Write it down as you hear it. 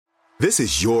This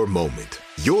is your moment,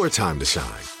 your time to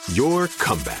shine, your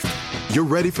comeback. You're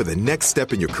ready for the next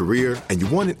step in your career, and you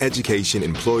want an education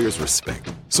employers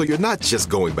respect. So you're not just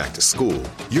going back to school,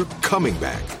 you're coming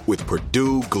back with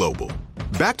Purdue Global.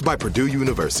 Backed by Purdue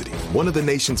University, one of the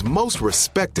nation's most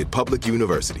respected public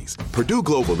universities, Purdue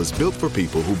Global is built for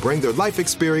people who bring their life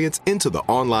experience into the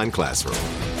online classroom.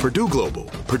 Purdue Global,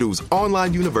 Purdue's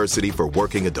online university for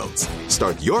working adults.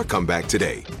 Start your comeback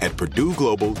today at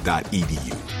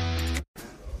purdueglobal.edu.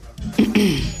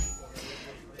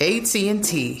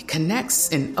 AT&T connects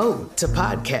an ode to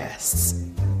podcasts.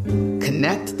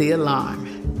 Connect the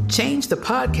alarm. Change the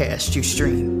podcast you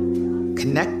stream.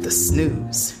 Connect the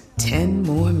snooze. 10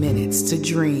 more minutes to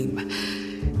dream.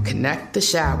 Connect the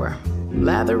shower.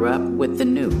 Lather up with the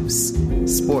news.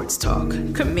 Sports talk,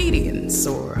 comedians,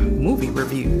 or movie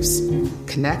reviews.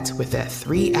 Connect with that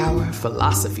 3-hour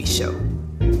philosophy show.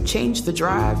 Change the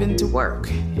drive into work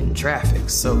in traffic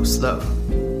so slow.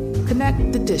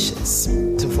 Connect the dishes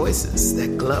to voices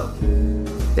that glow.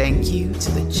 Thank you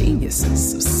to the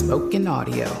geniuses of spoken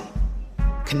audio.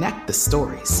 Connect the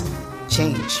stories.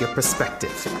 Change your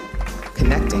perspective.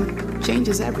 Connecting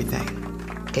changes everything.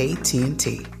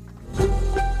 AT&T.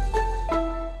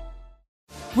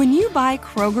 When you buy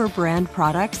Kroger brand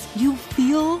products, you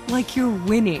feel like you're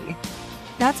winning.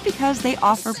 That's because they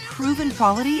offer proven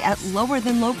quality at lower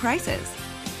than low prices.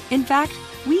 In fact,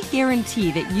 we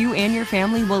guarantee that you and your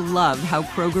family will love how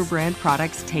Kroger brand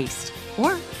products taste,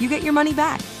 or you get your money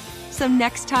back. So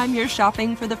next time you're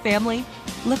shopping for the family,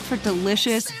 look for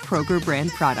delicious Kroger brand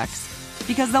products,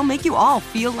 because they'll make you all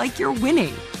feel like you're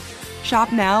winning.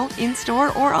 Shop now,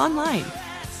 in-store, or online.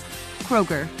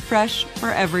 Kroger, fresh for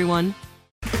everyone.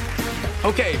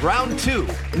 Okay, round 2.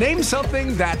 Name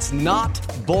something that's not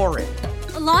boring.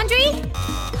 A laundry?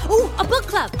 Ooh, a book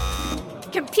club.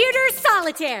 Computer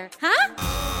solitaire, huh?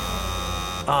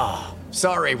 Ah,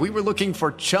 sorry, we were looking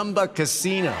for Chumba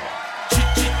Casino.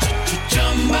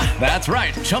 That's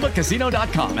right,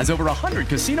 ChumbaCasino.com has over 100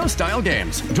 casino-style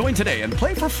games. Join today and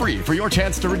play for free for your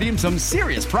chance to redeem some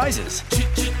serious prizes.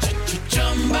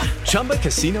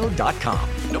 ChumbaCasino.com.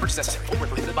 No purchase necessary. Void where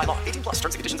prohibited by law. 18+. Terms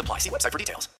and conditions apply. See website for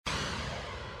details.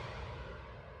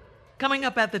 Coming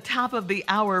up at the top of the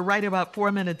hour, right about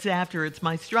 4 minutes after, it's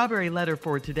my strawberry letter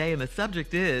for today, and the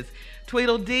subject is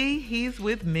Tweedledee, he's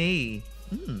with me.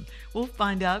 We'll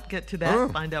find out, get to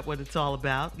that, find out what it's all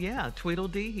about. Yeah,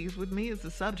 Tweedledee, he's with me is the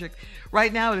subject.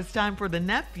 Right now, it is time for the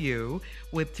nephew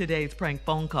with today's prank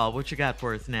phone call. What you got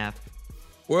for us, Neff?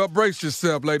 Well, brace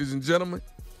yourself, ladies and gentlemen.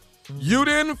 You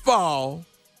didn't fall,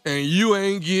 and you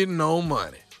ain't getting no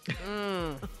money.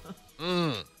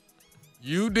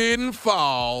 You didn't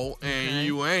fall, and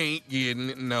you ain't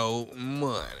getting no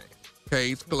money.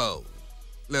 Case closed.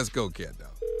 Let's go, cat dog.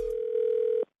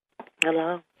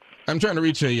 Hello? I'm trying to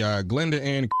reach a Glenda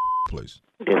Ann, please.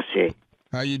 Yes, she.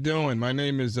 How you doing? My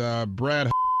name is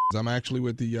Brad. I'm actually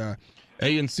with the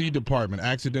A&C department,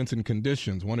 Accidents and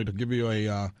Conditions. Wanted to give you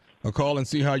a call and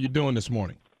see how you're doing this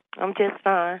morning. I'm just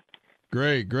fine.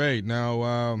 Great. Now,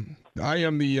 I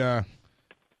am the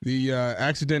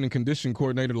accident and condition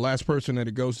coordinator, the last person that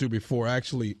it goes to before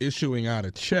actually issuing out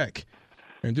a check.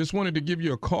 And just wanted to give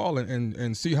you a call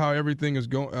and see how everything is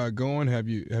going. Have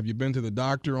you been to the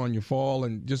doctor on your fall?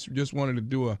 And just wanted to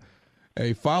do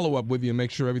a follow-up with you and make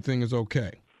sure everything is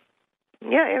okay.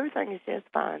 Yeah, everything is just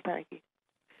fine, thank you.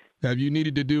 Have you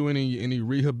needed to do any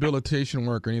rehabilitation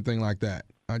work or anything like that?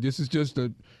 This is just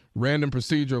a random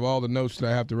procedure of all the notes that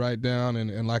I have to write down.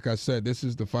 And like I said, this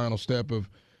is the final step of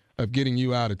getting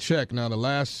you out a check. Now, the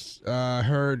last I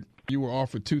heard, you were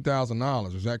offered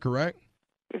 $2,000. Is that correct?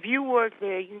 If you work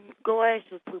there, you go ask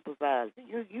your supervisor.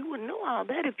 You would know all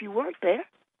that if you worked there.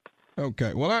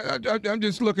 Okay. Well, I'm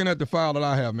just looking at the file that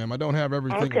I have, ma'am. I don't have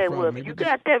everything in front of me. If you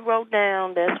got that wrote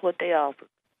down, that's what they offer.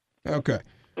 Okay.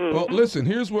 Mm-hmm. Well, listen,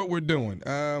 here's what we're doing.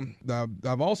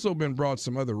 I've also been brought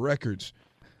some other records.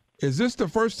 Is this the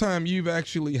first time you've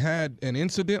actually had an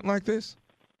incident like this?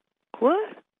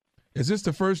 What? Is this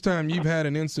the first time you've had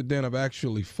an incident of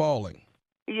actually falling?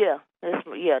 Yeah, that's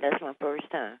my first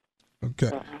time.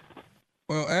 Okay.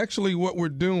 Well, actually, what we're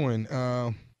doing,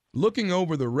 looking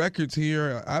over the records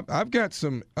here, I've got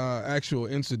some actual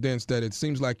incidents that it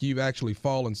seems like you've actually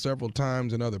fallen several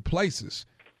times in other places.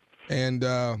 And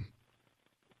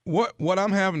what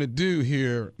I'm having to do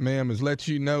here, ma'am, is let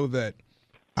you know that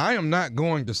I am not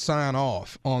going to sign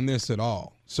off on this at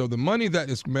all. So the money that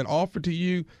has been offered to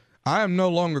you, I am no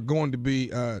longer going to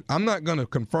be, I'm not going to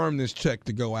confirm this check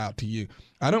to go out to you.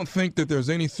 I don't think that there's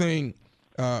anything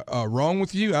wrong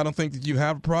with you. I don't think that you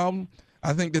have a problem.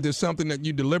 I think that there's something that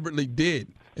you deliberately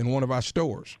did in one of our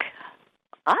stores.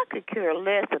 I could care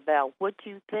less about what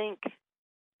you think.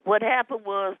 What happened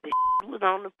was the was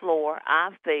on the floor. I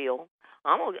fell.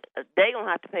 They gonna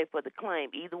have to pay for the claim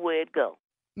either way it go.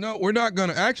 No, we're not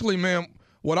gonna. Actually, ma'am,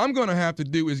 what I'm gonna have to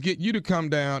do is get you to come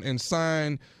down and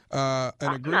sign an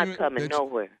agreement. I'm not coming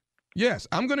nowhere. Yes,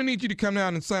 I'm gonna need you to come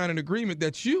down and sign an agreement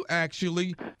that you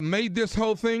actually made this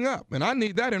whole thing up, and I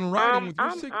need that in writing with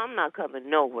your signature. I'm not coming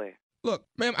nowhere. Look,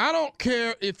 ma'am, I don't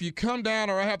care if you come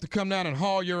down or I have to come down and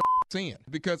haul your in,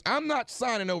 because I'm not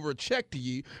signing over a check to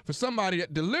you for somebody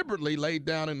that deliberately laid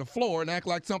down in the floor and act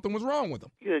like something was wrong with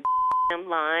them. You're a damn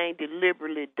lie. I ain't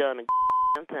deliberately done a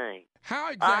damn thing.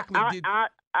 How exactly did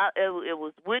it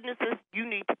was witnesses. You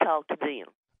need to talk to them.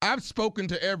 I've spoken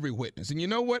to every witness, and you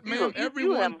know what, ma'am?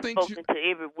 You haven't spoken to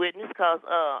every witness because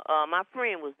my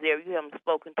friend was there. You haven't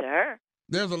spoken to her.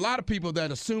 There's a lot of people that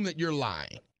assume that you're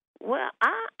lying. Well,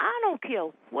 I don't care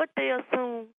what they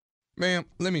assume. Ma'am,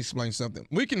 let me explain something.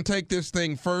 We can take this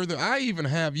thing further. I even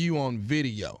have you on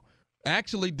video,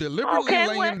 actually deliberately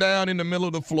laying down in the middle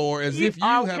of the floor as if you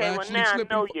have actually slipped.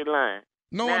 I know you're lying.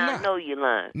 No, I'm not. I know you're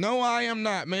lying. No, I am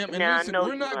not, ma'am. And listen,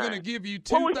 we're not going to give you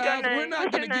 $2,000. We're not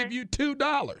going to give you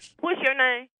 $2. What's your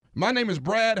name? My name is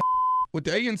Brad with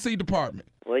the ANC department.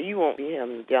 Well, you won't be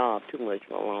having a job too much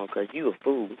for long because you a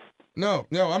fool. No,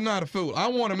 I'm not a fool. I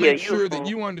want to make sure that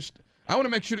you understand. I want to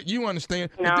make sure that you understand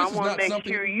that this is not something. I want to make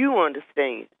sure you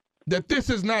understand that this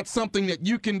is not something that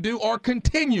you can do or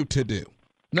continue to do.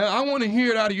 Now, I want to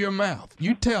hear it out of your mouth.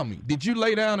 You tell me, did you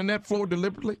lay down on that floor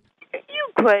deliberately? You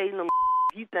crazy little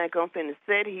you think I'm finna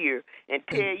sit here and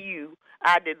tell you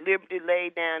I deliberately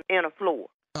laid down in a floor?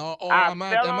 Am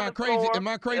I crazy? Am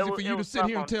I crazy for you to sit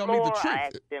here and tell me the truth? I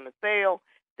accidentally fell.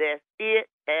 That's it.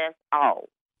 That's all.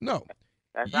 No.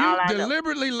 You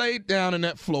deliberately laid down on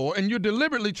that floor, and you're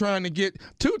deliberately trying to get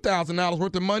 $2,000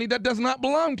 worth of money that does not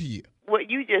belong to you. Well,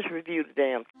 you just reviewed the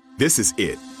damn. This is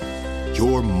it.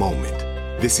 Your moment.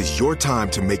 This is your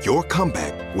time to make your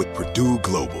comeback with Purdue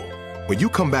Global. When you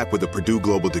come back with a Purdue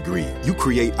Global degree, you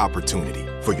create opportunity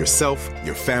for yourself,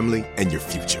 your family, and your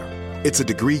future. It's a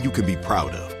degree you can be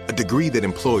proud of, a degree that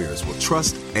employers will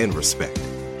trust and respect.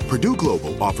 Purdue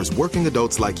Global offers working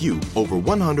adults like you over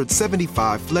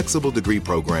 175 flexible degree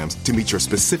programs to meet your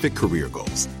specific career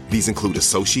goals. These include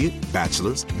associate,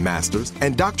 bachelor's, master's,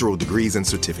 and doctoral degrees and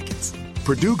certificates.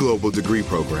 Purdue Global degree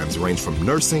programs range from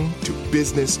nursing to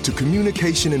business to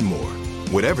communication and more.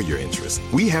 Whatever your interest,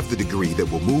 we have the degree that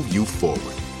will move you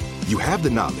forward. You have the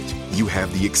knowledge, you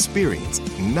have the experience.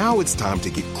 Now it's time to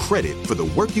get credit for the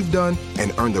work you've done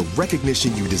and earn the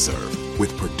recognition you deserve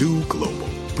with Purdue Global.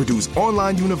 Purdue's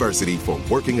online university for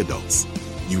working adults.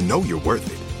 You know you're worth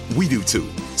it. We do too.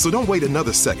 So don't wait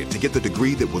another second to get the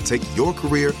degree that will take your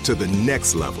career to the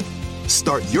next level.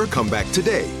 Start your comeback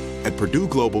today at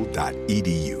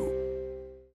purdueglobal.edu.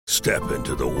 Step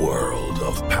into the world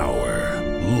of power,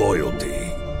 loyalty,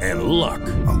 and luck.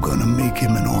 I'm gonna make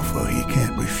him an offer he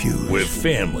can't refuse. With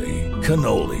family,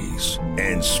 cannolis,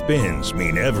 and spins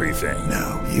mean everything.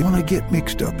 Now, you wanna get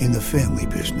mixed up in the family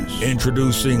business.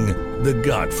 Introducing The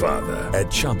Godfather at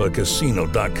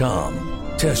ChumbaCasino.com.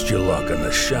 Test your luck in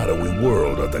the shadowy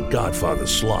world of The Godfather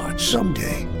slot.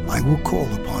 Someday, I will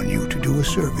call upon you to do a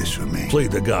service for me. Play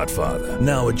The Godfather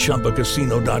now at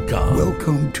ChumbaCasino.com.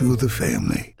 Welcome to the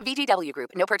family. VGW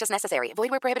Group. No purchase necessary. Void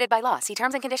where prohibited by law. See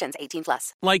terms and conditions.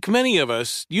 18+. Like many of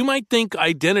us, you might think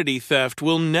identity theft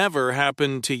will never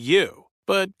happen to you.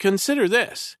 But consider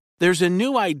this. There's a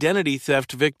new identity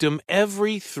theft victim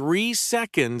every 3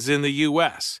 seconds in the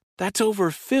U.S. That's over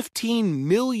 15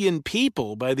 million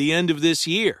people by the end of this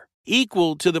year,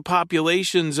 equal to the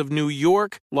populations of New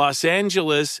York, Los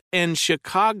Angeles, and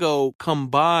Chicago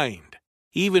combined.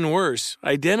 Even worse,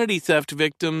 identity theft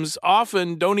victims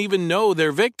often don't even know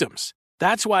they're victims.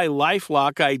 That's why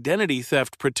LifeLock Identity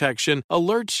Theft Protection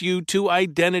alerts you to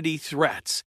identity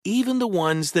threats, even the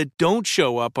ones that don't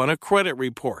show up on a credit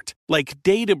report, like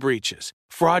data breaches,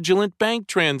 fraudulent bank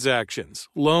transactions,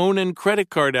 loan and credit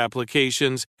card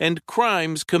applications, and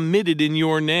crimes committed in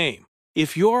your name.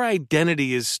 If your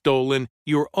identity is stolen,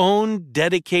 your own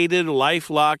dedicated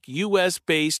LifeLock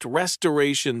U.S.-based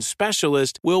restoration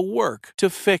specialist will work to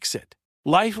fix it.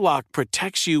 LifeLock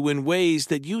protects you in ways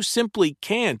that you simply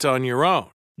can't on your own.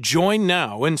 Join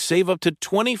now and save up to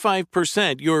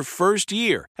 25% your first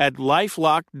year at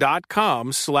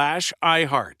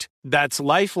LifeLock.com/iHeart. That's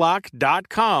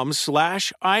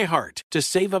LifeLock.com/iHeart to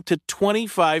save up to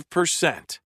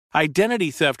 25%.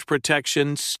 Identity theft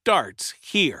protection starts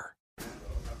here.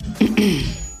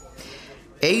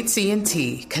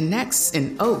 AT&T connects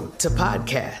an ode to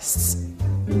podcasts.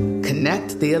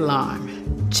 Connect the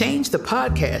alarm. Change the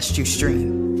podcast you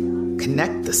stream.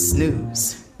 Connect the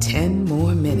snooze. 10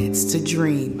 more minutes to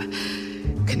dream.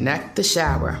 Connect the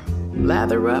shower.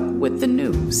 Lather up with the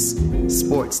news,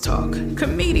 sports talk,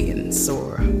 comedians,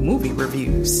 or movie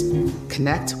reviews.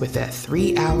 Connect with that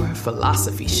 3-hour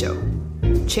philosophy show.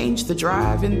 Change the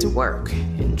drive into work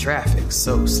in traffic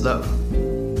so slow.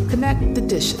 Connect the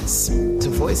dishes to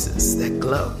voices that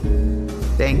glow.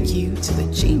 Thank you to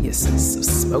the geniuses of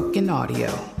spoken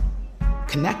audio.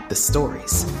 Connect the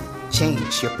stories.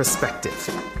 Change your perspective.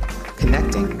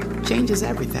 Connecting changes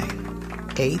everything.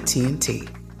 AT&T.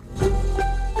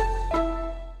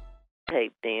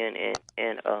 Taped in,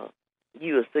 and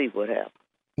you'll see what happens.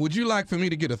 Would you like for me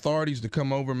to get authorities to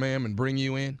come over, ma'am, and bring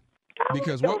you in?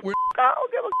 Because what we're... I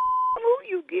don't give a who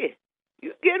you get.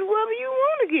 You get whoever you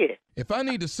want to get. If I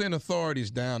need to send authorities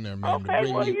down there, ma'am, Okay, to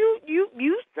bring well,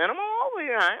 you send them over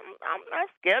here. I'm not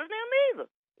scared of them either.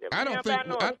 I don't think I'm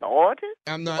not. What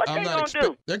I'm they not. gonna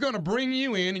do? They're going to bring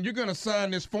you in, and you're going to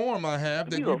sign this form I have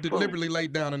that you deliberately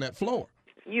laid down on that floor.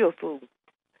 You a fool.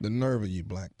 The nerve of you,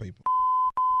 black people.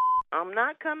 I'm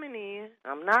not coming in.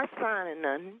 I'm not signing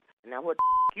nothing. Now what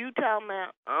you talking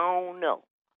about? I don't know.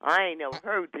 I ain't never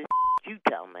heard this you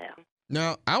talking about.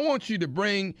 Now I want you to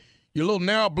bring your little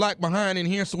narrow black behind in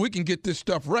here so we can get this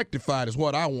stuff rectified. Is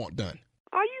what I want done.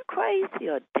 Are you crazy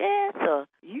or deaf? Or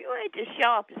you ain't the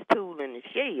sharpest tool in the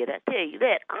shed. I tell you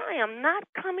that. I am not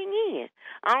coming in.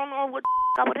 I don't know what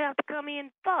I would have to come in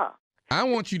for. I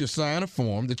want you to sign a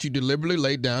form that you deliberately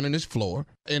laid down on this floor,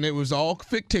 and it was all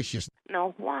fictitious.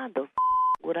 Now, why the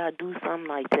would I do something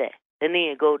like that and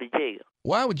then go to jail?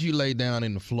 Why would you lay down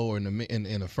in the floor in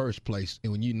the first place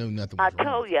when you knew nothing was wrong?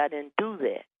 I told you I didn't do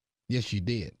that. Yes, you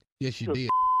did. Yes, you did.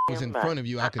 It was in front of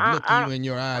you. I could look you in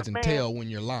your eyes and tell when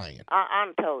you're lying.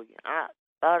 I told you.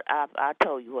 I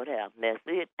told you what happened. That's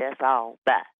it. That's all.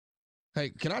 Bye.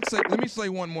 Hey, let me say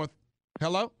one more.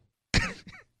 Hello?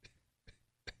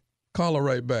 Call her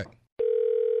right back.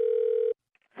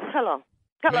 Hello.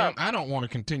 Ma'am, I don't want to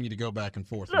continue to go back and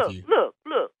forth with you. Look.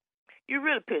 You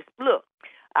really pissed. Look,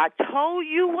 I told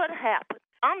you what happened.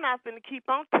 I'm not going to keep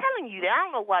on telling you that. I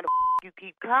don't know why the you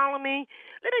keep calling me.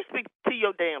 Let me speak to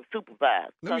your damn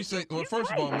supervisor. Let me say, well,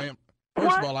 first of all, ma'am,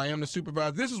 of all, I am the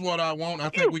supervisor. This is what I want. I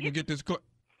think we can get this. Look,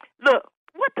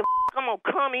 what the I'm going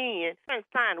to come in and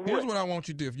sign what? Here's what I want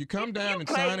you to do. If you come down and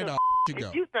sign it, I'll you go.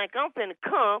 If you think I'm finna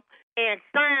come and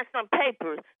sign some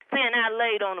papers saying I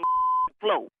laid on the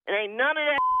floor, it ain't none of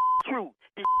that true.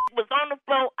 The was on the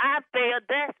floor, I fell,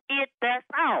 that's it, that's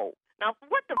all. Now,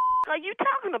 what the are you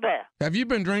talking about? Have you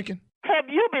been drinking? Have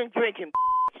you been drinking?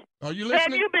 Are you listening?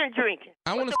 Have you been drinking?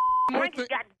 I want to drinking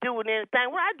got to do with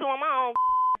anything. What I do on my own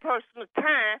personal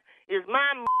time is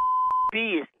my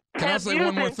business. Can I say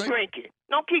one more thing? Drinking?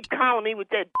 Don't keep calling me with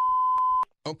that.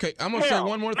 Okay, I'm gonna say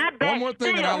one more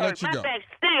thing, and I'll let you go. My back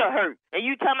still hurt, and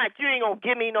you talking about you ain't gonna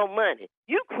give me no money.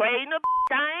 You crazy?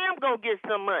 I am gonna get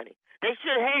some money. They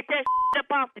should have had that up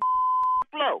off the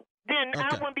floor. Then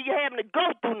I wouldn't be having to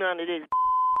go through none of this.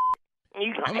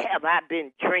 You gonna have I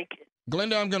been drinking?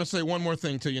 Glenda, I'm gonna say one more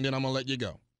thing to you, and then I'm gonna let you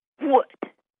go. What?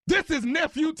 This is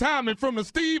Nephew Tommy from the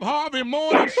Steve Harvey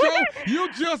Morning Show.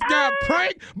 You just got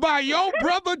pranked by your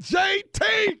brother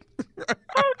JT.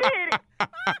 Who did it?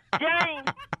 James.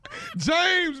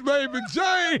 James, baby,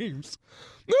 James.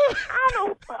 I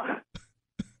don't know.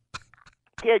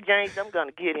 Yeah, James, I'm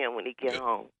gonna get him when he get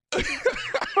home. Who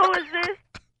is this?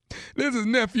 This is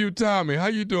Nephew Tommy. How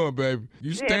you doing, baby?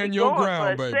 You stand your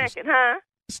ground, baby. Second, huh?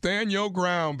 Stand your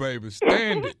ground, baby.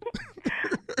 Stand it.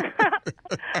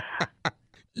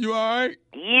 You all right?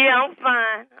 Yeah, I'm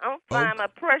fine. I'm fine. My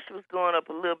pressure was going up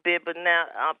a little bit, but now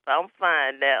I'm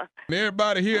fine now. And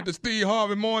everybody here at the Steve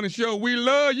Harvey Morning Show, we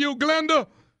love you, Glenda.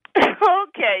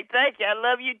 Okay, thank you. I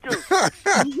love you too.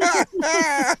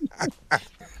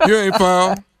 You ain't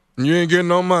found. You ain't getting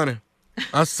no money.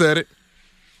 I said it.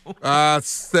 I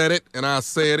said it, and I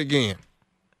say it again.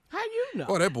 How you know?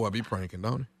 Boy, that boy be pranking,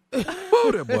 don't he?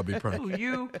 Boy, that boy be pranking. Who,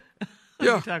 you?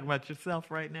 Yeah. You talking about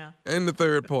yourself right now? And the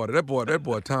third party. That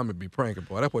boy Tommy be pranking,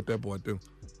 boy. That's what that boy do.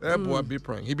 That boy be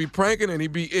pranking. He be pranking and he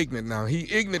be ignorant now.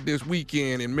 He ignorant this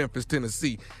weekend in Memphis,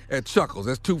 Tennessee at Chuckles.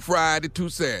 That's 2 Friday, 2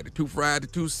 Saturday. 2 Friday,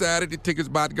 2 Saturday. Tickets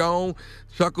about gone.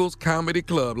 Chuckles Comedy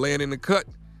Club. Laying in the cut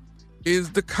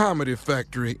is the Comedy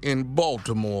Factory in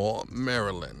Baltimore,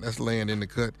 Maryland. That's laying in the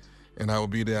cut. And I will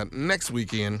be there next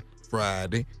weekend,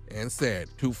 Friday and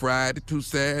Saturday. 2 Friday, 2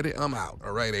 Saturday, I'm out.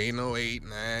 All right, ain't no 8,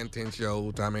 9, 10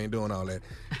 shows. Time ain't doing all that.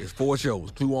 It's 4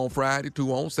 shows, 2 on Friday,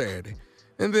 2 on Saturday.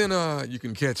 And then you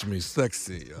can catch me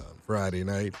sexy Friday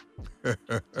night.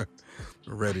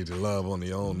 Ready to Love on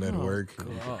the OWN network.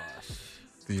 Gosh.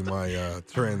 See my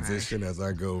transition as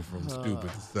I go from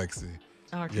stupid to sexy.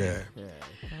 Okay.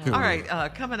 Yeah. All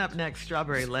right, coming up next,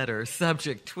 Strawberry Letter.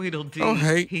 Subject, Tweedledee. Don't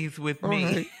hate. He's with Don't me.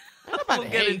 hate. We'll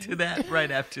get into that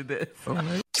right after this. Don't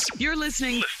hate. You're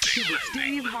listening to the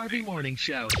Steve Harvey Morning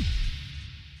Show.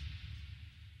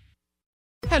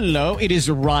 Hello, it is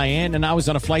Ryan, and I was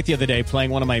on a flight the other day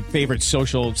playing one of my favorite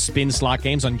social spin slot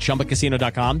games on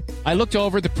ChumbaCasino.com. I looked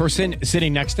over at the person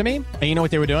sitting next to me, and you know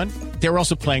what they were doing? They were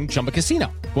also playing Chumba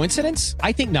Casino. Coincidence?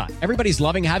 I think not. Everybody's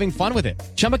loving having fun with it.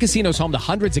 Chumba Casino is home to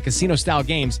hundreds of casino-style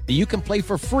games that you can play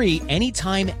for free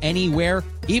anytime, anywhere,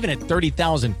 even at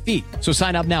 30,000 feet. So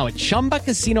sign up now at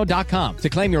ChumbaCasino.com to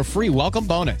claim your free welcome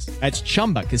bonus. That's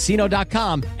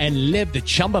ChumbaCasino.com and live the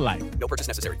Chumba life. No purchase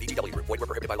necessary. VGW. Void where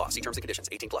prohibited by law. See terms and conditions.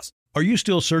 18+. Are you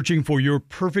still searching for your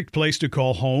perfect place to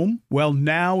call home? Well,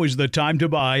 now is the time to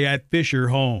buy at Fisher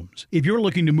Homes. If you're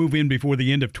looking to move in before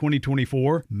the end of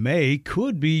 2024, May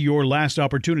could be your last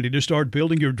opportunity to start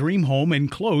building your dream home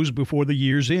and close before the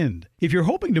year's end. If you're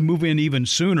hoping to move in even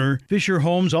sooner, Fisher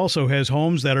Homes also has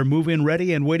homes that are move-in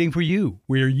ready and waiting for you,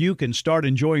 where you can start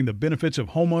enjoying the benefits of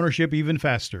homeownership even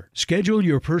faster. Schedule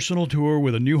your personal tour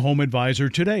with a new home advisor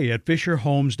today at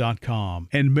FisherHomes.com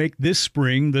and make this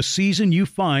spring the season you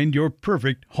find your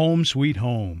perfect home sweet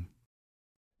home.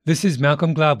 This is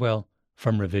Malcolm Gladwell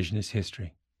from Revisionist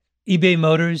History. eBay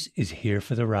Motors is here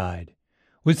for the ride.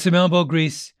 With some elbow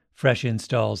grease, fresh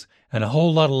installs, and a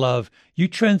whole lot of love, you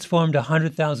transformed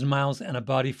 100,000 miles and a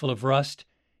body full of rust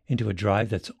into a drive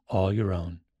that's all your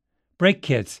own. Brake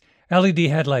kits, LED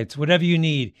headlights, whatever you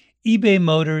need, eBay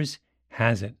Motors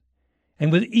has it.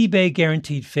 And with eBay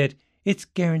Guaranteed Fit, it's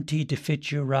guaranteed to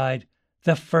fit your ride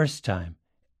the first time,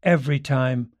 every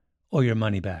time, or your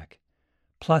money back.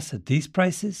 Plus, at these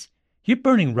prices, you're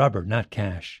burning rubber, not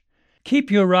cash. Keep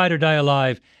your ride or die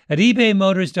alive at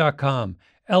ebaymotors.com.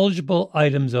 Eligible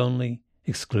items only.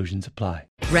 Exclusions apply.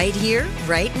 Right here,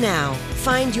 right now.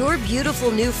 Find your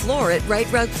beautiful new floor at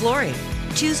Right Rug Flooring.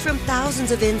 Choose from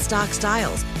thousands of in-stock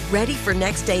styles, ready for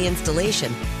next day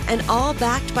installation, and all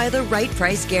backed by the right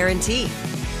price guarantee.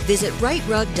 Visit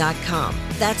rightrug.com.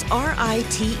 That's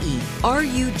RITERUG.com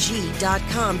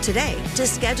today to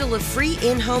schedule a free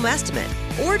in-home estimate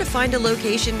or to find a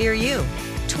location near you.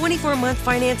 24-month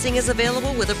financing is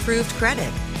available with approved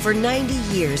credit. For 90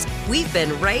 years, we've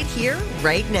been right here,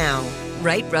 right now.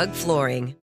 Right Rug Flooring.